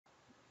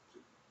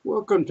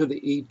Welcome to the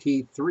ET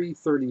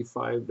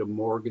 335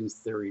 DeMorgan's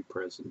theory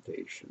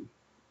presentation.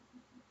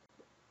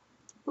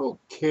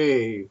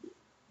 Okay,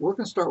 we're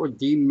going to start with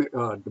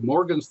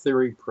DeMorgan's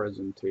theory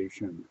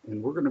presentation,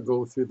 and we're going to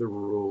go through the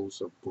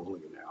rules of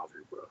Boolean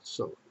algebra.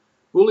 So,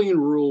 Boolean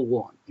rule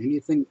 1,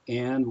 anything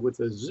AND with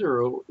a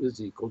 0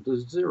 is equal to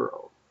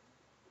 0.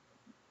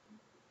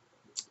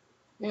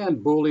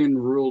 And Boolean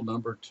rule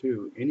number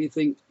 2,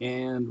 anything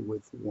AND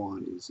with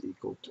 1 is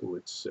equal to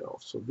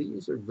itself. So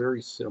these are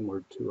very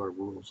similar to our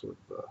rules of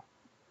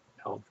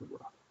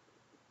algebra.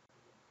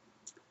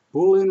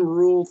 Boolean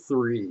rule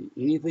 3,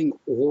 anything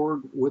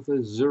ORed with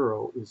a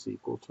 0 is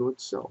equal to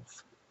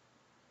itself.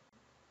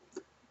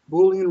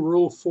 Boolean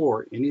rule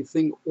 4,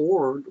 anything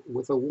ORed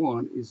with a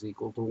 1 is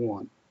equal to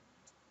 1.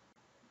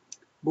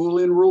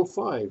 Boolean rule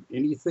 5,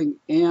 anything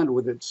AND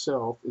with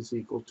itself is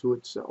equal to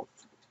itself.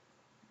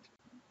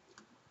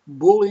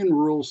 Boolean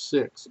rule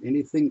 6,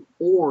 anything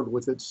ORed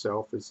with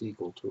itself is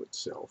equal to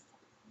itself.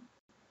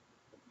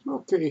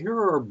 Okay, here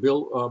are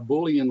our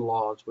Boolean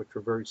laws, which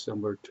are very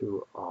similar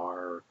to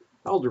our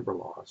algebra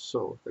laws.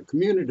 So the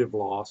commutative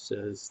law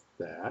says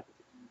that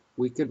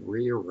we could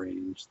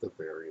rearrange the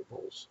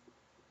variables.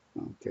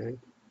 Okay,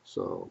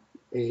 so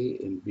A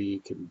and B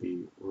can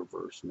be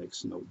reversed,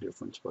 makes no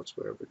difference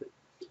whatsoever.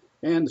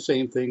 And the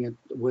same thing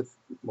with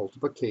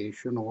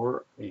multiplication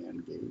or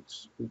AND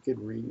gates. We could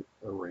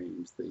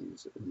rearrange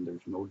these and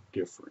there's no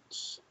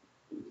difference.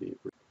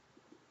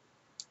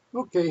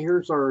 Okay,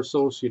 here's our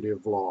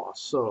associative law.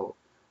 So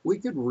we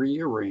could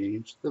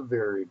rearrange the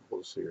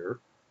variables here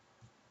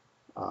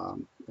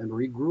and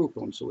regroup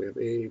them. So we have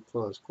A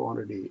plus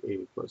quantity, A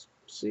plus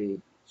C,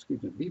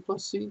 excuse me, B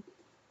plus C,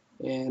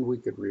 and we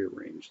could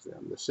rearrange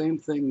them. The same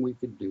thing, we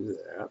could do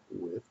that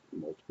with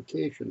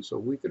multiplication. So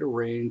we could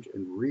arrange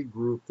and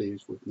regroup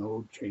these with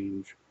no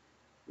change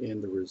in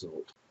the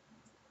result.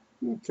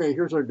 Okay,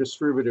 here's our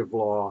distributive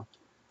law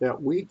that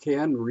we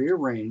can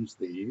rearrange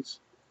these.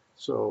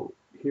 So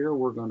here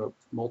we're going to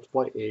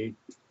multiply A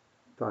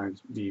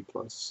times B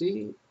plus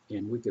C,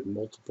 and we could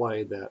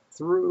multiply that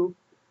through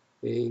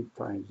A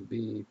times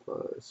B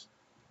plus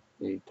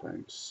A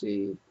times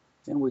C,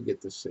 and we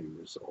get the same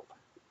result.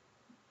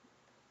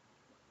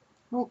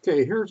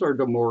 Okay, here's our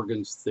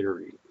DeMorgan's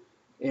theory,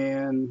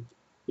 and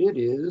it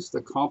is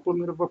the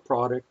complement of a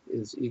product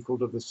is equal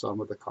to the sum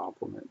of the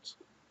complements.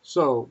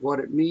 So what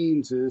it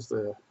means is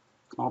the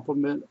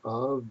complement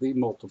of the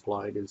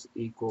multiplied is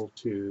equal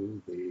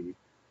to the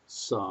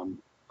sum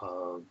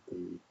of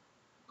the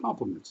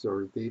complements,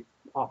 or the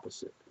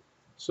opposite.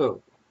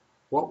 So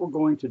what we're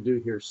going to do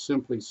here,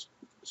 simply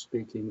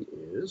speaking,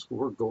 is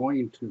we're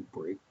going to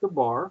break the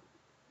bar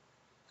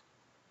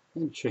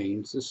and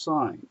change the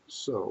sign.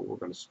 So we're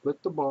going to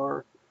split the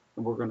bar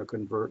and we're going to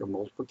convert a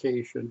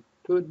multiplication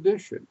to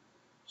addition.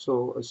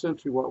 So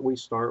essentially what we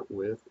start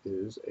with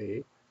is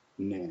a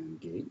NAND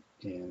gate,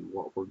 and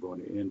what we're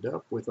going to end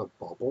up with a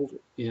bubbled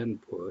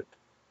input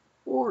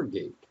OR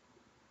gate.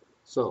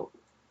 So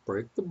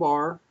break the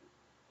bar,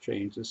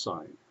 change the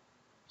sign.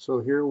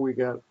 So here we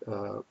got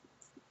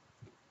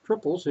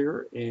triples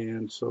here,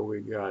 and so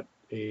we got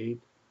A,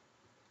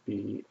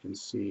 B, and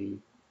C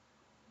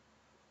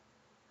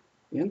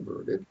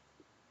inverted.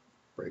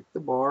 Break the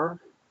bar,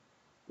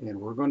 and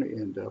we're going to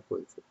end up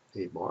with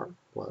A bar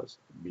plus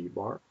B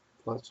bar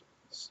plus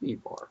C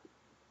bar.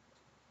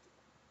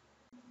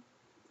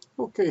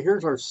 Okay,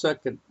 here's our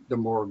second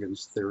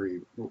DeMorgan's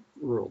theory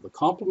rule. The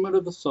complement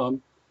of the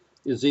sum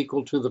is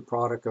equal to the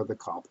product of the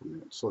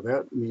complement. So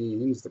that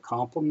means the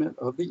complement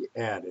of the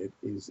added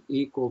is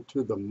equal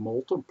to the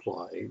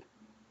multiplied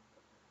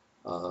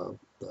of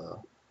the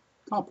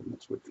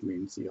complements, which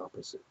means the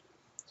opposite.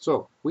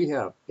 So we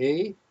have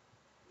A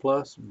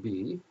plus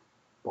B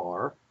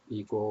bar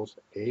equals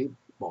A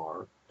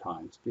bar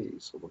times B.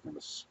 So we're going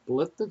to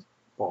split the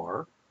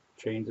bar,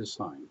 change the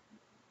sign.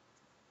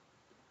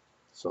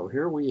 So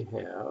here we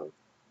have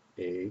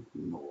A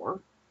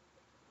more,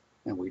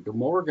 and we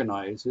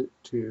DeMorganize it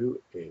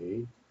to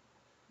a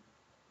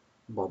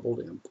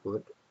bubbled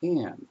input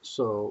AND.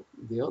 So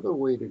the other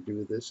way to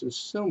do this is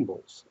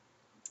symbols.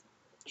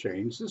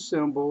 Change the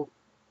symbol,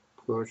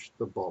 push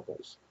the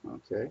bubbles.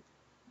 Okay,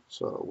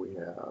 so we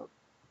have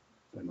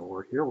an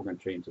OR here. We're going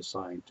to change the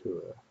sign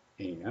to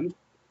a AND,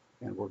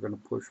 and we're going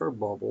to push our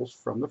bubbles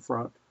from the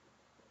front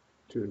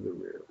to the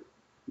rear.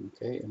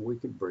 Okay, and we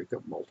can break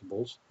up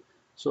multiples.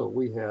 So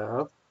we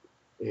have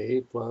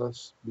A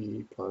plus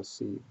B plus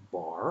C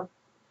bar,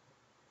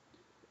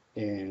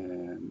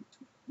 and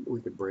we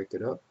could break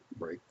it up,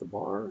 break the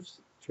bars,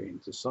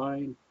 change the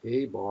sign,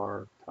 A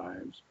bar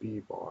times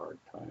B bar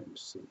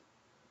times C.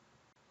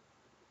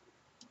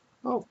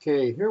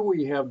 Okay, here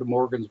we have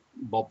DeMorgan's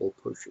bubble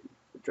pushing,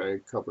 which I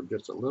covered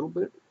just a little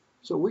bit.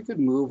 So we could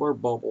move our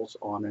bubbles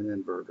on an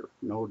inverter,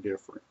 no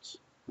difference.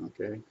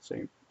 Okay,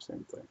 same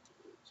thing.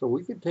 So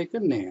we could take a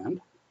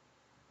NAND.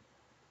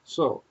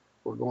 So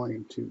we're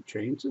going to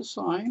change the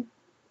sign,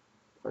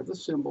 or the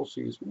symbol,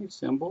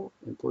 symbol,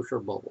 and push our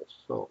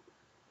bubbles. So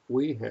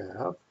we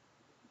have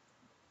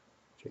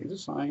change the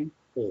sign,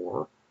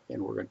 OR,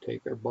 and we're going to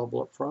take our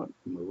bubble up front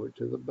and move it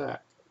to the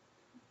back.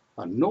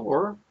 a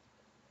NOR,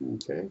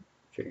 okay,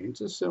 change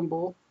the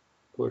symbol,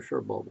 push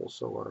our bubbles.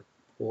 So our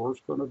OR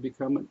is going to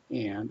become an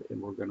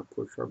and we're going to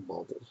push our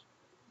bubbles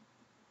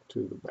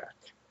to the back.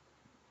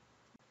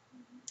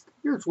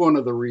 Here's one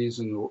of the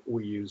reasons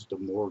we use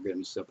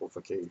DeMorgan's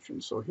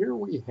simplification. So here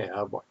we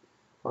have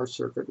our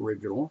circuit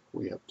original.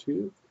 We have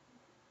two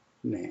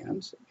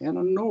NANDs and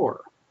a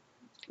NOR.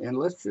 And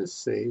let's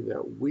just say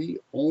that we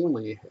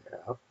only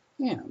have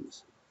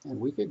ANDs. And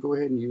we could go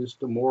ahead and use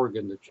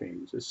DeMorgan to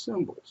change the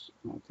symbols.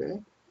 Okay,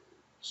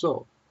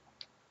 so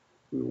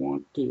we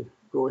want to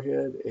go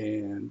ahead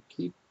and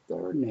keep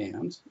our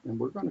NANDs, and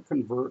we're going to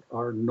convert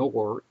our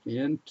NOR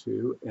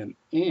into an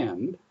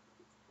AND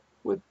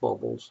with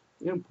bubbles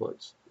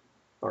inputs.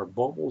 Our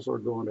bubbles are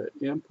going to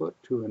input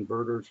to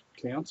inverters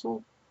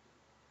cancel,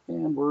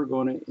 and we're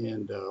going to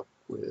end up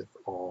with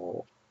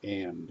all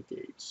AND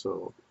gates.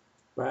 So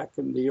back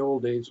in the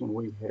old days when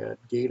we had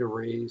gate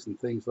arrays and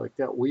things like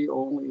that, we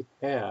only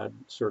had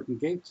certain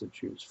gates to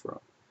choose from.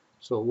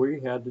 So we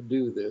had to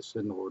do this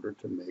in order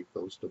to make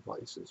those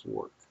devices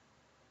work.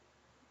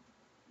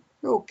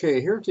 Okay,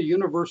 here's a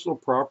universal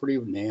property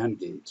of NAND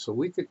gates. So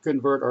we could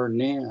convert our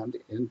NAND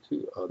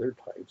into other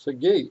types of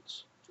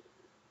gates.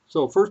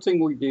 So first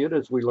thing we did,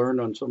 as we learned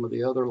on some of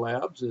the other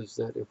labs, is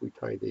that if we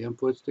tie the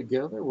inputs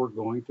together, we're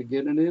going to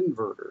get an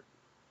inverter.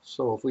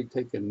 So if we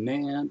take a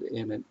NAND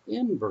and an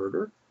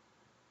inverter,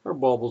 our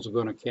bubbles are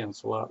going to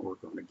cancel out and we're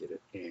going to get an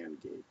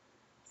AND gate.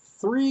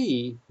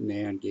 3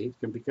 NAND gates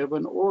can become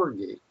an OR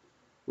gate.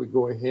 We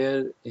go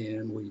ahead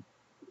and we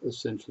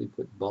essentially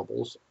put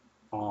bubbles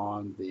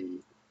on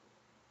the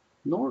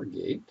NOR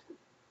gate,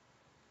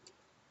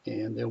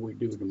 and then we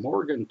do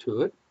DeMorgan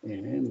to it,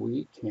 and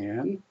we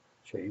can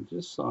change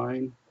the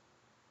sign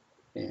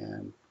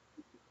and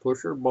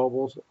push our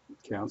bubbles,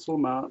 cancel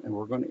them out, and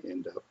we're going to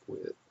end up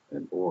with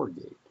an OR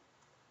gate.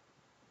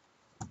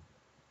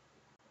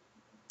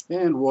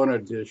 And one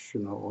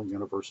additional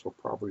universal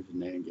property of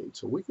NAND gate.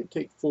 So we could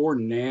take 4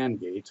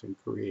 NAND gates and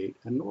create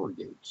a NOR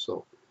gate.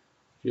 So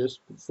just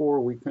before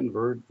we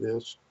convert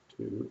this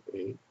to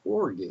a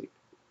OR gate,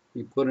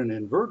 we put an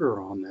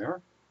inverter on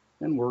there,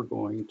 and we're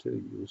going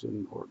to use a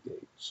NOR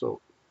gate. So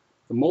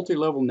the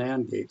multi-level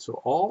NAND gate, so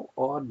all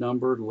odd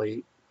numbered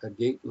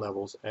gate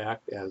levels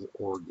act as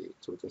OR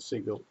gates with a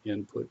single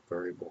input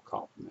variable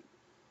complement.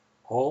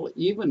 All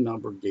even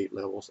numbered gate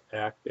levels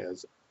act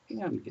as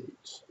AND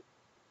gates.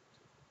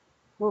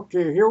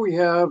 Okay, here we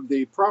have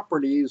the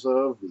properties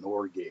of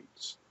NOR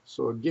gates.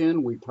 So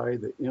again, we tie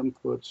the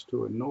inputs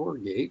to a NOR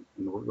gate,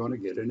 and we're going to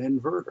get an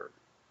inverter.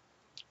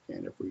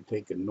 And if we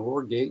take a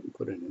NOR gate and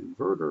put an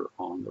inverter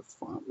on the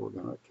front, we're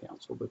going to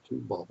cancel the 2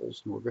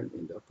 bubbles, and we're going to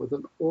end up with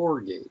an OR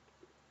gate.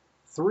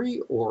 3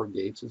 OR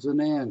gates is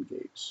an AND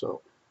gate.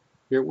 So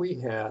here we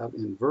have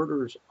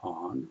inverters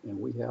on, and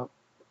we have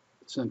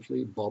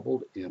essentially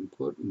bubbled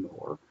input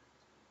NOR.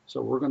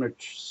 So we're going to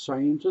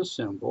change the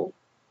symbol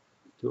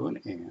to an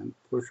AND,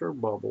 push our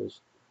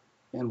bubbles,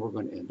 and we're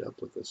going to end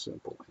up with a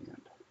simple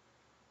AND.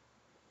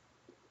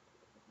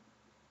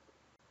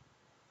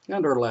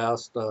 And our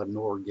last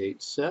NOR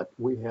gate set,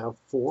 we have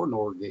 4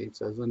 NOR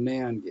gates as a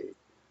NAND gate.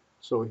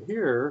 So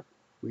here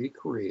we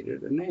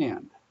created an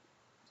AND.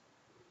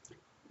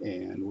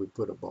 And we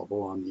put a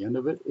bubble on the end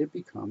of it, it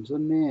becomes a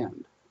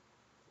NAND.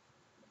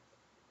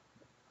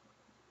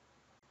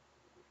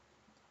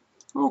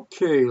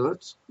 Okay,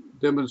 let's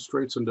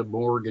demonstrate some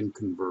DeMorgan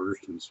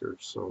conversions here.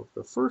 So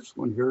the first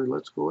one here,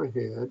 let's go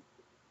ahead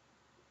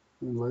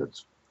and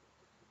let's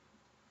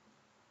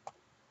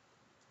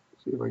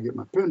see if I get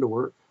my pen to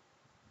work.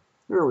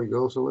 There we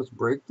go. So let's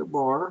break the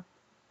bar.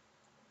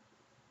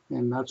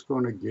 And that's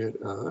going to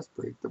get us,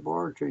 break the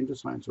bar, change the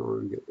sign. So we're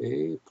going to get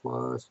A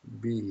plus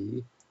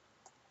B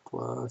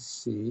plus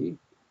C,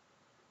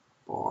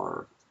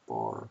 bar,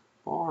 bar,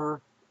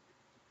 bar.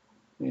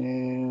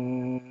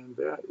 And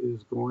that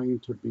is going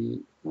to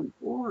be an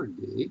OR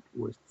gate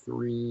with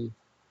 3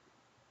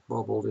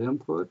 bubbled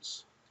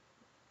inputs.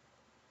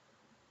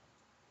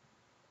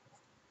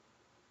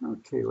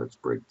 Okay, let's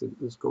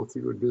go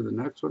through and do the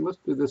next one. Let's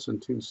do this in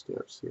 2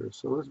 steps here.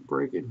 So let's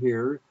break it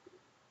here.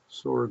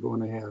 So we're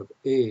going to have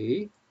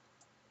A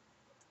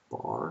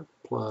bar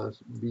plus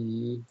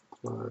B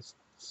plus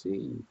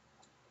C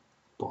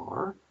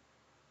bar.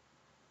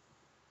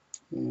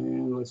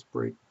 And let's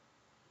break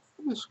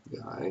this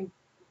guy.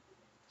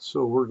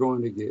 So we're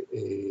going to get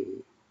A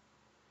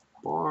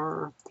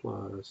bar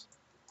plus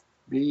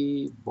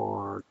B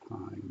bar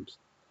times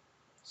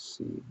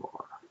C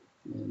bar.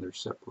 And they're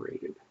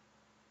separated.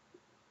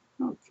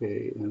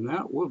 Okay, and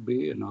that will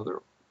be another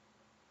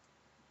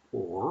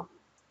OR.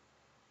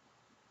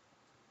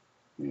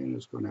 And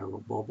it's going to have a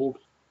bubbled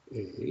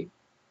A.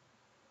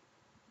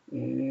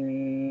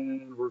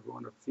 And we're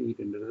going to feed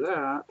into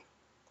that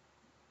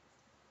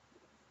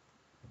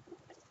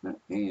an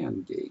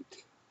AND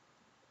gate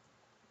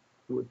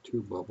with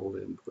 2 bubbled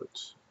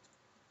inputs.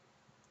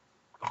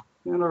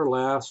 And our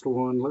last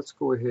one, let's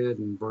go ahead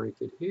and break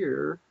it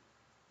here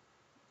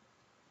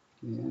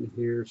and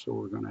here. So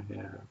we're going to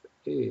have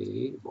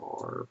A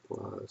bar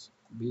plus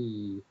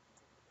B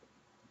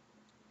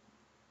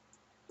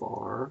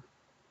bar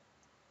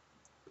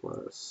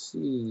plus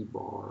C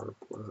bar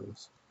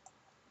plus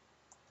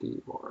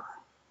D bar.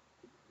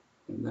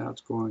 And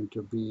that's going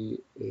to be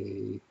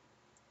a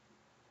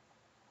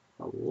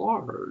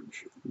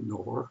large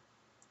NOR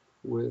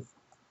with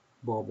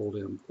bubbled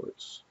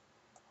inputs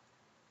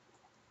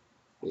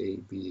A,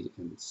 B,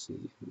 and C,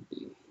 and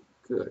D.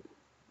 Good.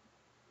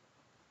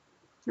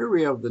 Here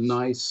we have the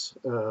nice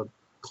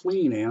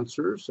clean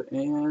answers,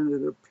 and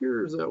it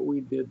appears that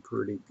we did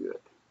pretty good.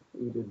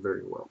 We did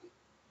very well.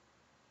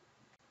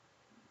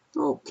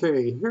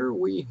 Okay, here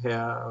we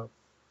have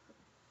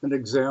an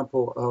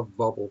example of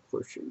bubble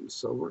pushing.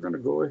 So we're going to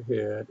go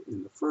ahead.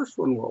 In the first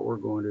one, what we're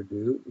going to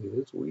do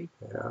is we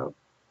have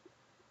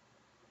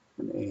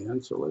an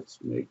AND, so let's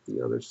make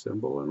the other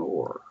symbol an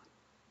OR.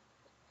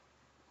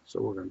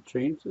 So we're going to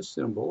change the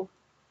symbol,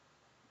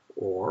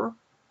 OR,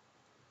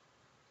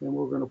 and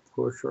we're going to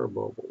push our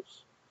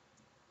bubbles,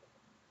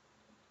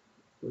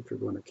 which are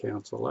going to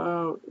cancel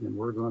out, and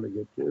we're going to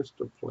get just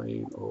a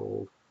plain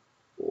old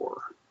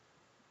OR.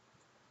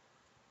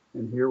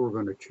 And here we're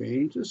going to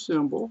change the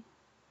symbol,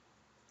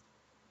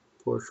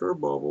 push our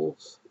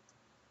bubbles,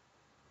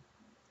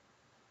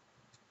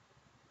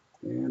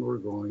 and we're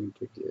going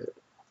to get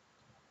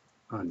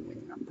an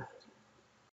AND.